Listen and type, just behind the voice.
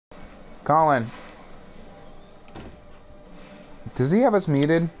Colin. Does he have us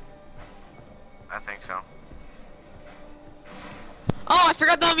muted? I think so. Oh, I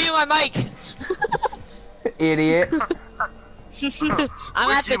forgot to unmute my mic. Idiot.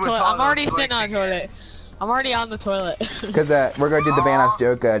 I'm at the toilet. I'm already sitting on the toilet. I'm already on the toilet. Cause we're gonna do the Vanos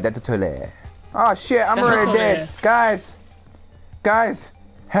joke. That's a toilet. Oh shit! I'm already dead, guys. Guys,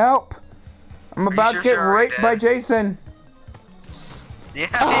 help! I'm about to get raped by Jason. Yeah,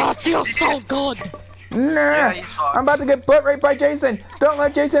 oh, it feels so good. Nah, yeah, he's fucked. I'm about to get butt raped by Jason. Don't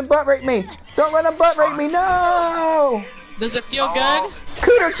let Jason butt rape me. Don't let him butt rape me. No. Does it feel good?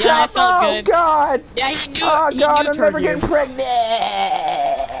 Cooter chop! Oh good. God! Yeah, he knew. Oh he God! knew I'm never getting pregnant.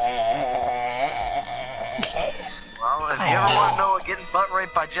 Well, if you ever want to know what getting butt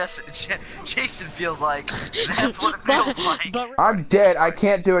raped by Jason feels like, that's what it feels like. I'm dead. I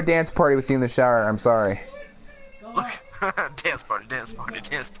can't do a dance party with you in the shower. I'm sorry. Look, dance party, dance party,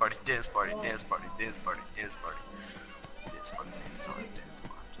 dance party, dance party, dance party, dance party, dance party, dance party, dance party, dance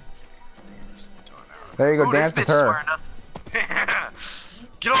party, dance. There you go, dance with her.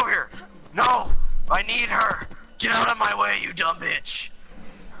 Get over here! No, I need her. Get out of my way, you dumb bitch.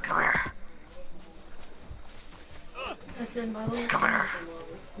 Come here. Come here.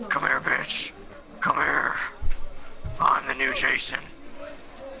 Come here, bitch. Come here. I'm the new Jason.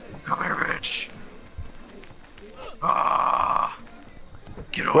 Come here, bitch. Ah.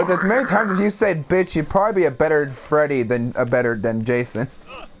 Get over With as many times as you said bitch, you'd probably be a better Freddy than Jason.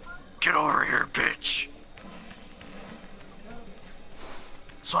 Get over here, bitch.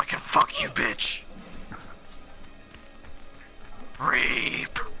 So I can fuck you, bitch.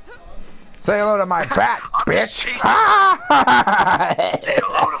 Reap. Say hello to my bat, bitch. Say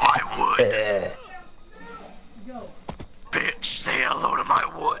hello to my wood. Bitch, say hello to my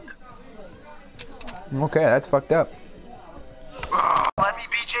wood. Okay, that's fucked up. Let me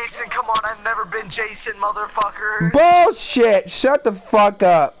be Jason. Come on, I've never been Jason, motherfuckers. Bullshit! Shut the fuck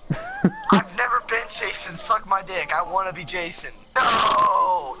up. I've never been Jason. Suck my dick. I want to be Jason.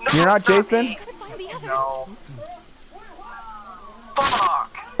 No. No. You're not Jason? No.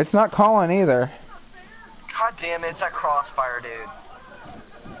 Fuck. It's not Colin either. God damn it! It's that Crossfire dude.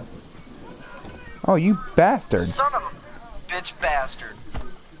 Oh, you bastard. Son of a bitch bastard.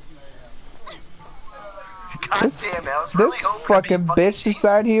 God damn it, I was really This hoping fucking to be bitch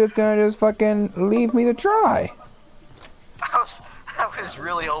decided he was gonna just fucking leave me to try. I was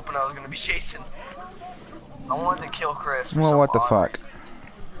really hoping I was gonna be Jason. I wanted to kill Chris. Well, what the fuck?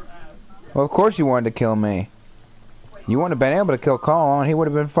 Well, of course you wanted to kill me. You wouldn't have been able to kill Colin. He would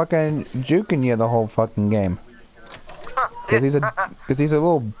have been fucking juking you the whole fucking game. Cause he's a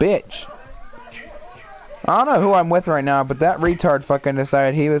little bitch. I don't know who I'm with right now, but that retard fucking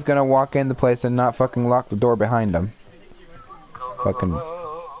decided he was gonna walk in the place and not fucking lock the door behind him. Fucking.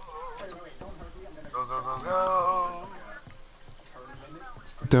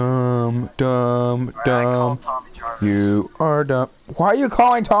 Dumb. You are dumb. Why are you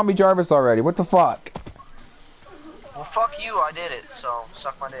calling Tommy Jarvis already? What the fuck? Well, fuck you, I did it, so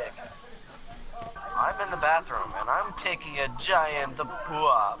suck my dick. I'm in the bathroom, and I'm taking a giant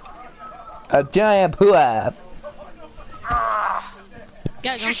poo-up. A giant poo-up.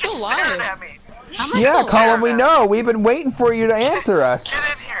 Guys, I'm still alive. Yeah, Colin, we know. We've been waiting for you to answer us.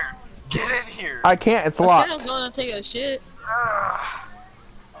 Get in here. Get in here. I can't. It's I locked. said I was going to take a shit.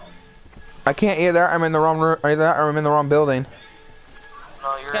 I can't either. I'm in the wrong room. Either I'm in the wrong building.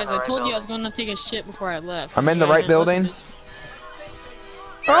 No, you're Guys, in the I right told you I building. was going to take a shit before I left. I'm in the You right guys didn't building. listen.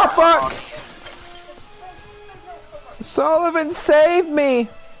 Oh fuck! Sullivan, save me!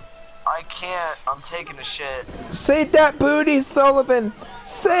 I can't. I'm taking a shit. Save that booty, Sullivan!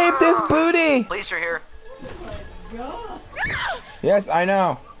 Save this booty! Police are here. Yes, I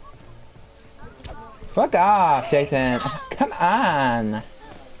know. Fuck off, Jason. Come on.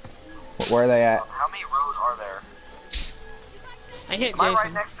 Where are they at? How many rows are there? I hit Am I right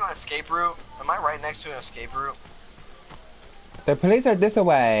Jason. next to an escape route? Am I right next to an escape route? The police are this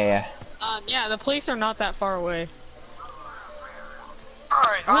away. Yeah, the police are not that far away.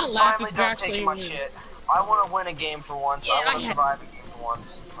 Alright, I'm I'm not laughing finally done actually taking my win. shit. I want to win a game for once. Yeah, I want I to have- survive a game for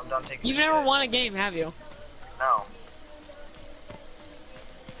once. I'm done taking You've shit. never won a game, have you? No.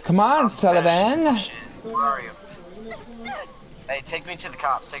 Come on, I'm Sullivan. finishing shit. Where are you? Hey, take me to the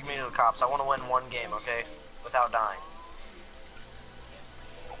cops. Take me to the cops. I want to win one game, okay? Without dying.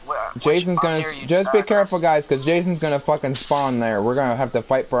 Jason's gonna just be careful, guys, because Jason's gonna fucking spawn there. We're gonna have to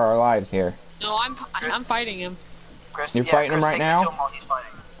fight for our lives here. No, I'm fighting him. Chris, You're fighting him right take now? Me to him while he's fighting.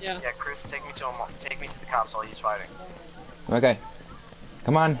 Yeah. Yeah, Chris, take me to him. Take me to the cops while he's fighting. Okay.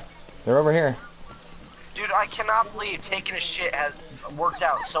 Come on. They're over here. Dude, I cannot believe taking a shit has worked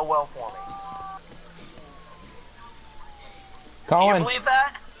out so well for me. Colin, Can you believe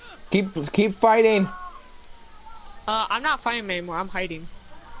that? keep fighting. I'm not fighting anymore. I'm hiding.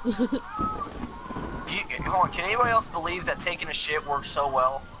 Hold on, can anybody else believe that taking a shit works so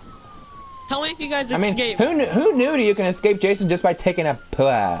well? Tell me if you guys I mean, escape. who knew you can escape Jason just by taking a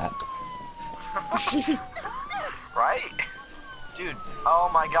poop? Right? Dude,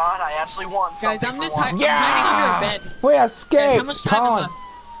 oh my god, I actually won something. Guys, I'm just for once. hiding under a bed. We escaped. Guys, how much time is Colin. left?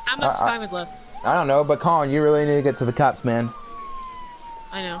 How much time is left? I don't know, but Colin, you really need to get to the cops, man.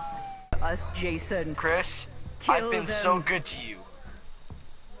 I know. Us, Jason. Chris, Kill I've been them. so good to you.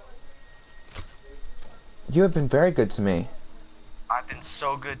 You have been very good to me. I've been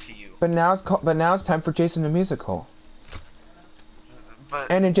so good to you. But now it's time for Jason the Musical.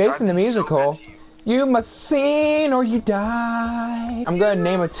 But And in Jason the I've been so Musical, good to you. you must sing or you die. I'm gonna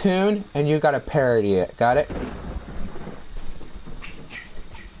name a tune, and you gotta parody it. Got it?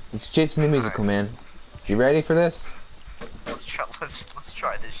 It's Jason the Musical, man. You ready for this? Let's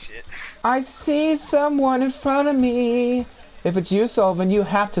try this shit. I see someone in front of me. If it's you, Sullivan, you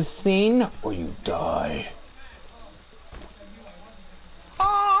have to sing or you die.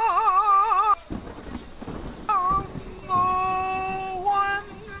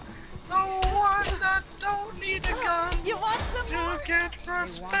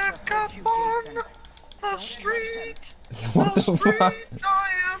 Respect up on the street. What the fuck? I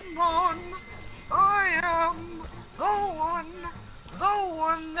am on. I am the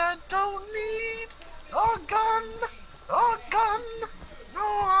one that don't need a gun. A gun. No,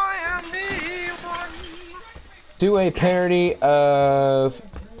 I am the one. Do a parody of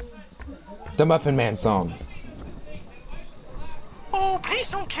the Muffin Man song. Oh, please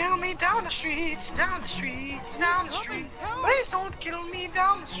don't kill me down the streets, down the streets, down the street. Please don't kill me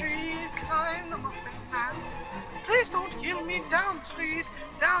down the street, cause I'm the Muffin Man. Please don't kill me down the street,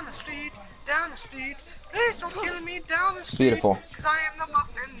 down the street, down the street. Please don't kill me down the street, Beautiful. cause I am the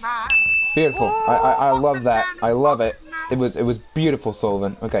Muffin Man. Beautiful. Oh, I love Muffin that. Man, I love it. Muffin Man. It was beautiful,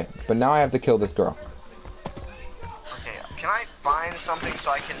 Sullivan. Okay, but now I have to kill this girl. Okay, can I find something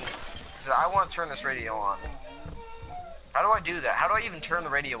so I can, cause I want to turn this radio on. How do I do that? How do I even turn the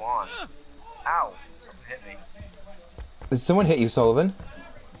radio on? Ow, something hit me. Did someone hit you, Sullivan?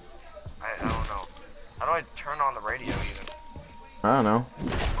 I don't know. How do I turn on the radio even? I don't know.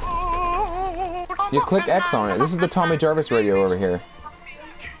 You click X on it. This is the Tommy Jarvis radio over here.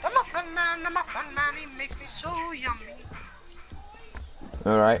 The Muffin Man, he makes me so yummy.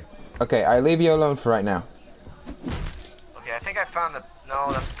 Alright. Okay, I leave you alone for right now. Okay, I think I found the...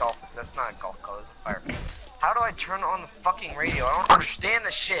 No, that's golf. That's not a golf club, it's a fire. How do I turn on the fucking radio? I don't understand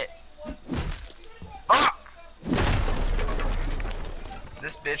this shit. Fuck!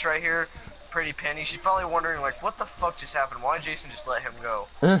 This bitch right here, Pretty Penny, she's probably wondering, like, what the fuck just happened? Why did Jason just let him go?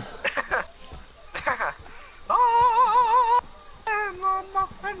 Oh, I'm the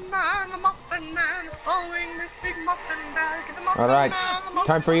Muffin Man, following this big muffin bag. Alright,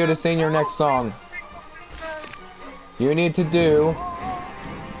 time for you to sing your next song. You need to do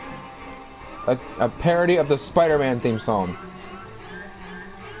a parody of the Spider-Man theme song.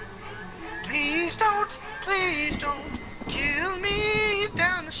 Please don't kill me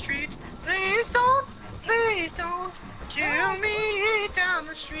down the street. Please don't kill me down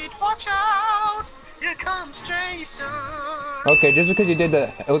the street. Watch out, here comes Jason. Okay, just because you did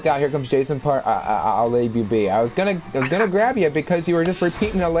the "Look out, here comes Jason" part, I'll leave you be. I was gonna grab you because you were just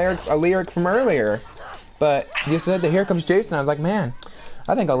repeating a lyric from earlier, but you said the "Here comes Jason." I was like, man,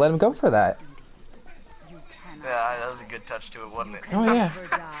 I think I'll let him go for that. Yeah, that was a good touch to it, wasn't it? Oh yeah.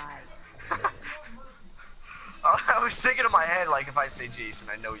 I was thinking in my head, like, if I say Jason,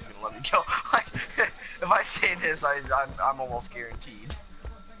 I know he's gonna let me go. Like, if I say this, I'm almost guaranteed.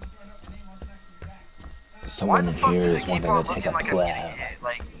 Why Someone the fuck here does is it keep wanting on to take looking a like I'm getting hit?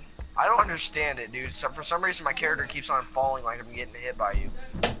 Like, I don't understand it, dude. So for some reason, my character keeps on falling like I'm getting hit by you.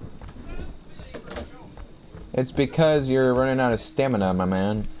 It's because you're running out of stamina, my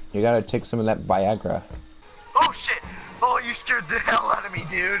man. You gotta take some of that Viagra. Oh shit! Oh, you scared the hell out of me,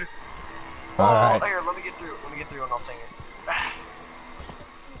 dude. Alright. Oh, here, let me get through. Let me get through, and I'll sing it.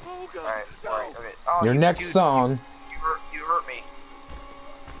 Alright, okay. Oh, Your next dude, song You hurt me.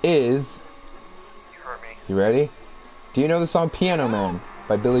 is. You hurt me. You ready? Do you know the song "Piano Man"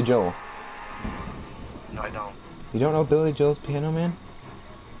 by Billy Joel? No, I don't. You don't know Billy Joel's "Piano Man"?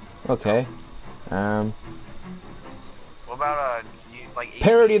 Okay. What about like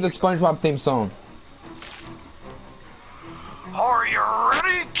Parody of the AC/DC or SpongeBob theme song. Are you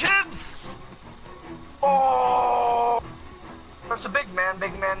ready, kids? Oh! That's a big man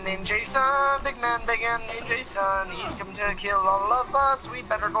named Jason. Big man named Jason. He's coming to kill all of us. We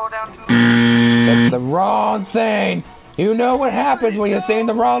better go down to the sea. That's the wrong thing. You know what happens when you're saying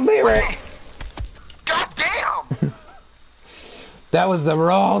the wrong lyric. God damn! That was the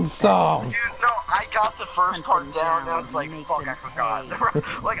wrong song. Dude, no, I got the first part down. Now it's like, fuck, I forgot.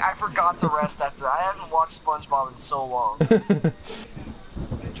 Like, I forgot the rest after that. I haven't watched SpongeBob in so long. Do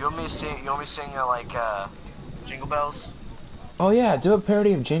you want me to sing? You want me to sing like Jingle Bells? Oh yeah, do a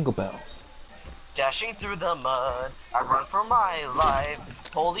parody of Jingle Bells. Dashing through the mud, I run for my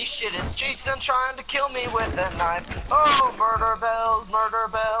life. Holy shit, it's Jason trying to kill me with a knife. Oh, murder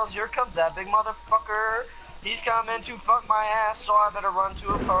bells, here comes that big motherfucker. He's coming to fuck my ass, so I better run to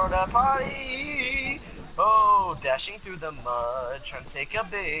a porta potty. Oh, dashing through the mud, trying to take a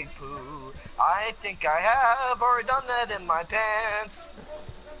big poo. I think I have already done that in my pants.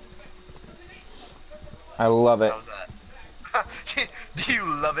 I love it. How's that? Do you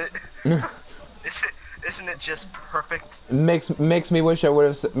love it? Isn't it just perfect? Makes me wish you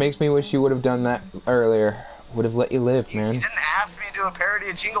would have done that earlier. Would have let you live, man. You didn't ask me to do a parody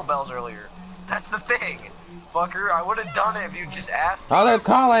of Jingle Bells earlier. That's the thing, fucker. I would have done it if you just asked me. Oh, they're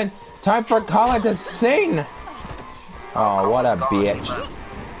calling. Time for Colin to sing. Oh, what a bitch.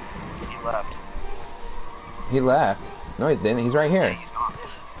 He left. He left. No, he didn't. He's right Yeah, here. he's gone.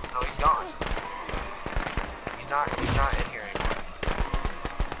 No, he's gone. He's not in here anymore.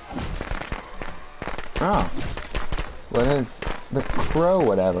 Oh. Well, then it's the crow,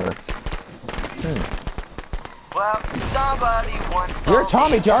 whatever. Well, somebody once told You're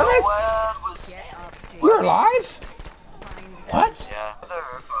Tommy me Jarvis? the world was... You're alive? What? Yeah,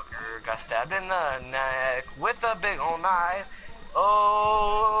 motherfucker got stabbed in the neck with a big old knife.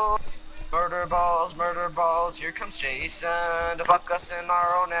 Oh, murder balls, here comes Jason to fuck us in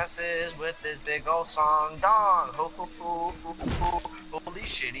our own asses with this big old song. Dong, ho ho ho ho ho. Holy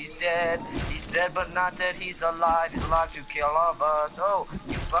shit, he's dead. He's dead but not dead, he's alive. He's alive to kill all of us. Oh,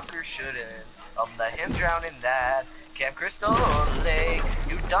 you fucker shouldn't. Let him drown in that Camp Crystal Lake,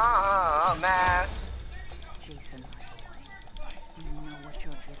 you dumbass.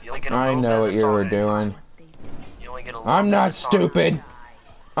 I know what you were doing. I'm not stupid.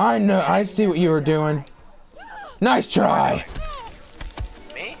 I know. I see what you were doing. Nice try.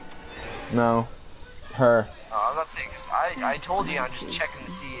 Me? No, her. Oh, I'm not saying because I told you I'm just checking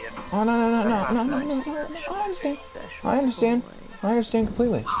to see if. Oh no. I understand. I understand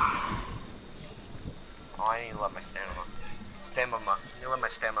completely. Oh, I need to let my stamina. I need to let my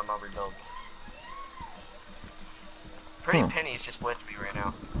stamina rebuild. Pretty Penny's just with me right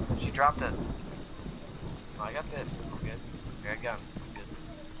now. She dropped it. Oh, I got this. I'm good. I got a gun. I'm good.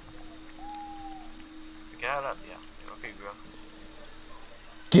 Pick it up. Yeah. Okay, girl.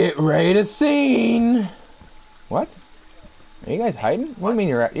 Get ready to scene. What? Are you guys hiding? What do you mean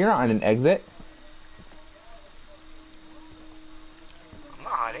you're not on an exit? I'm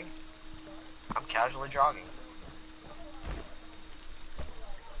not hiding. I'm casually jogging.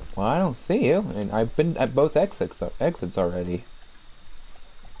 Well, I don't see you, and I've been at both exits already.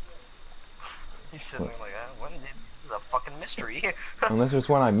 He's sitting there like, this is a fucking mystery. Unless there's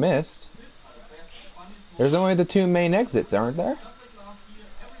one I missed. There's only the two main exits, aren't there?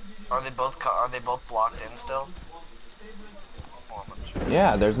 Are they both blocked in still?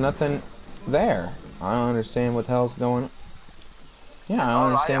 Yeah, there's nothing there. I don't understand what the hell's going on. Yeah, I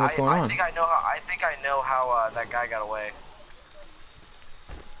don't understand what's going on. I think I know how that guy got away.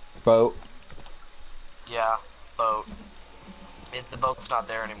 Boat. Yeah, boat. The boat's not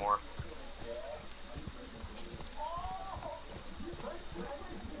there anymore.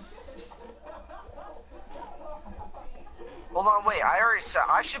 Hold on, wait. I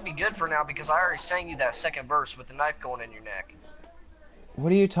should be good for now because I already sang you that second verse with the knife going in your neck.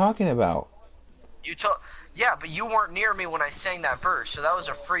 What are you talking about? Yeah, but you weren't near me when I sang that verse, so that was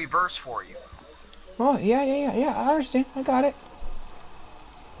a free verse for you. Oh, yeah, I understand. I got it.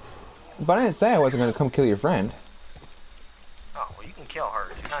 But I didn't say I wasn't gonna come kill your friend. Oh, well, you can kill her.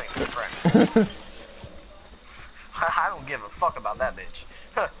 She's not even a friend. I don't give a fuck about that bitch.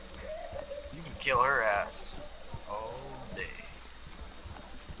 You can kill her ass all day.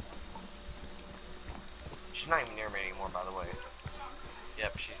 She's not even near me anymore, by the way.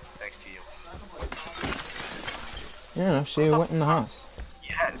 Yep, she's next to you. Yeah, she went in the house.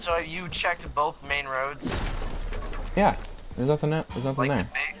 Yeah, so you checked both main roads? Yeah, there's nothing there. There's nothing there.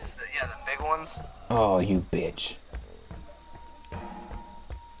 The big ones? Oh, you bitch.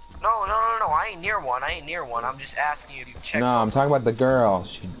 No, I ain't near one. I'm just asking you to check. No, I'm talking about the girl.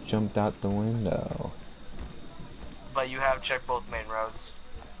 She jumped out the window. But you have checked both main roads?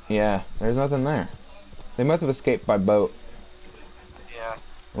 Yeah, there's nothing there. They must have escaped by boat.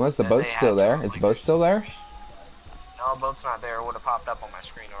 Unless the then boat's they still have to there. Is the boat still there? No, boat's not there. It would have popped up on my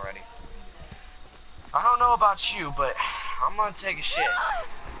screen already. I don't know about you, but I'm gonna take a shit.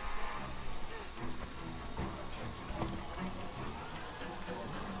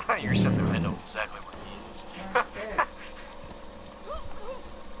 You're sitting there. I know exactly what he is.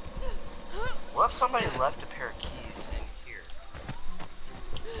 What if somebody left a pair of keys in here?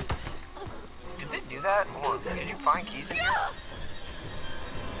 Could they do that? Or could you find keys in here?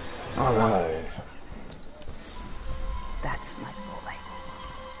 Alright. That's my boy.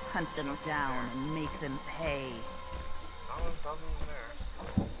 Hunt them down and make them pay. No, there's nothing there.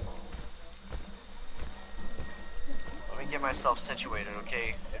 Let me get myself situated,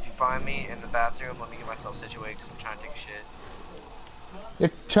 okay? If you find me in the bathroom, let me get myself situated because I'm trying to take a shit. You're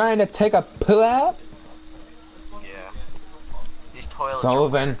trying to take a pull-up? Yeah. These toilets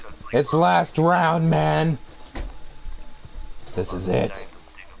Sullivan, are weird, like, it's last round, man. This is it.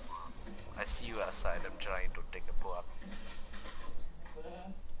 I see you outside. I'm trying to take a pull-up.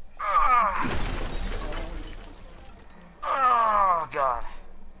 Oh, God.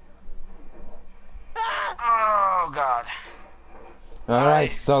 Oh, God.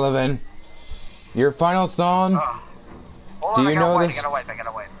 Alright, Sullivan. Your final song? Hold Do on, you know I this? gotta wipe, I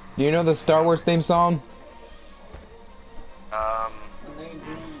gotta wipe. Do you know the Star Wars theme song?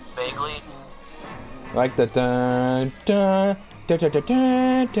 Vaguely. Like the dun dun dun dun dun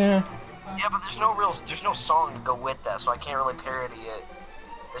dun dun. Yeah, but there's no song to go with that, so I can't really parody it.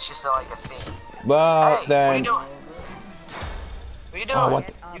 It's just like a theme. Well, Hey, then. what are you doing? What are you doing? Oh,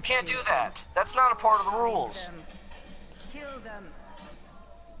 what You can't do that. That's not a part of the rules. Kill them.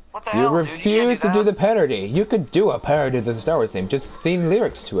 What the You hell, dude? You can't refuse to do the that. parody. You could do a parody of the Star Wars theme. Just sing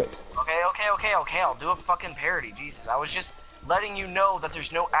lyrics to it. Okay. I'll do a fucking parody. Jesus, I was just letting you know that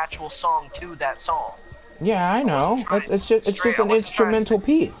there's no actual song to that song. Yeah, I know. It's just an instrumental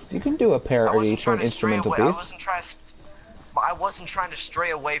piece. You can do a parody to an instrumental piece. I wasn't trying to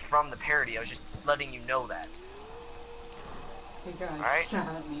stray away from the parody. I was just letting you know that. Alright?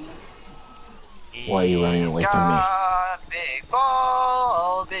 Why are you running away from me? Big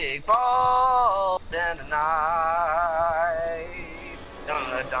balls, and a knife. Dun,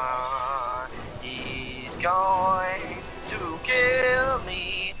 dun, dun. He's going to kill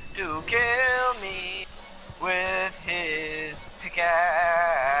me with his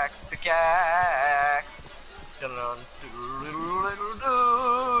pickaxe. Dun, dun,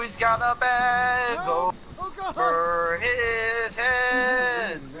 doo, he's got a bag over his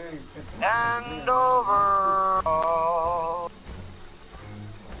head and over all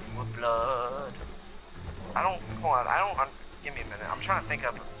with blood. Give me a minute. I'm trying to think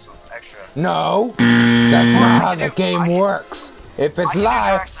of some extra. No, that's not how the game works. If it's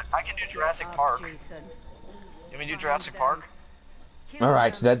live. I can do Jurassic Park. You want me to do Jurassic Park?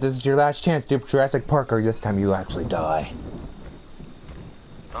 Alright, so this is your last chance to do Jurassic Park, or this time you actually die.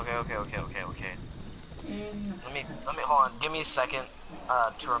 Okay. Let me hold on. Give me a second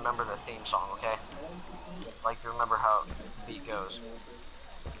to remember the theme song, okay? Like to remember how the beat goes.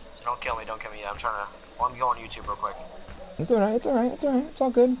 So don't kill me. I'm trying to. Well, I'm going on YouTube real quick. It's alright, it's all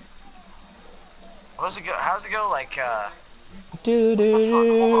good. How's it go? Like Do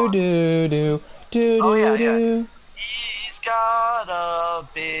do do do do Oh yeah. do. He's got a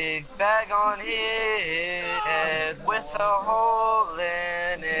big bag on his head with a hole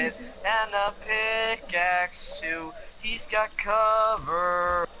in it and a pickaxe too. He's got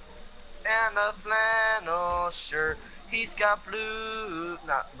cover and a flannel shirt. He's got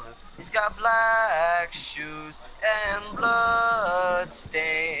he's got black shoes and blood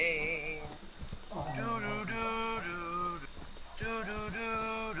stain.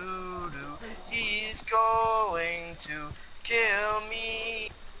 He's going to kill me.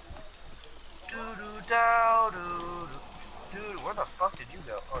 Where the fuck did you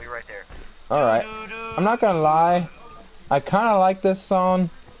go? Oh, you're right there. Alright, I'm not gonna lie. I kind of like this song,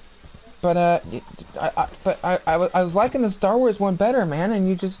 but I was liking the Star Wars one better, man. And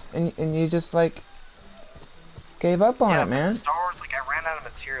you just like gave up on it, man. Star Wars, like I ran out of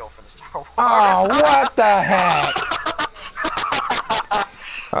material for the Star Wars. Oh, what the heck!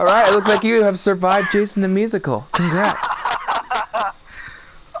 Alright, it looks like you have survived Jason the Musical. Congrats.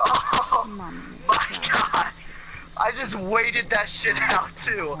 Oh my god! I just waited that shit out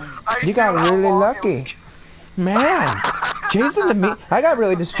too. You got really lucky. Man, Jason I got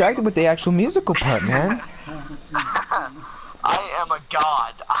really distracted with the actual musical part, man. I am a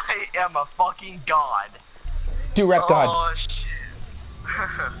god. I am a fucking god. Do rap god. Oh shit.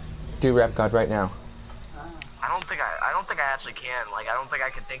 Do rap god right now. I don't think I actually can. Like I don't think I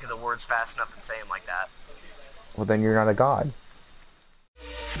can think of the words fast enough and say them like that. Well, then you're not a god.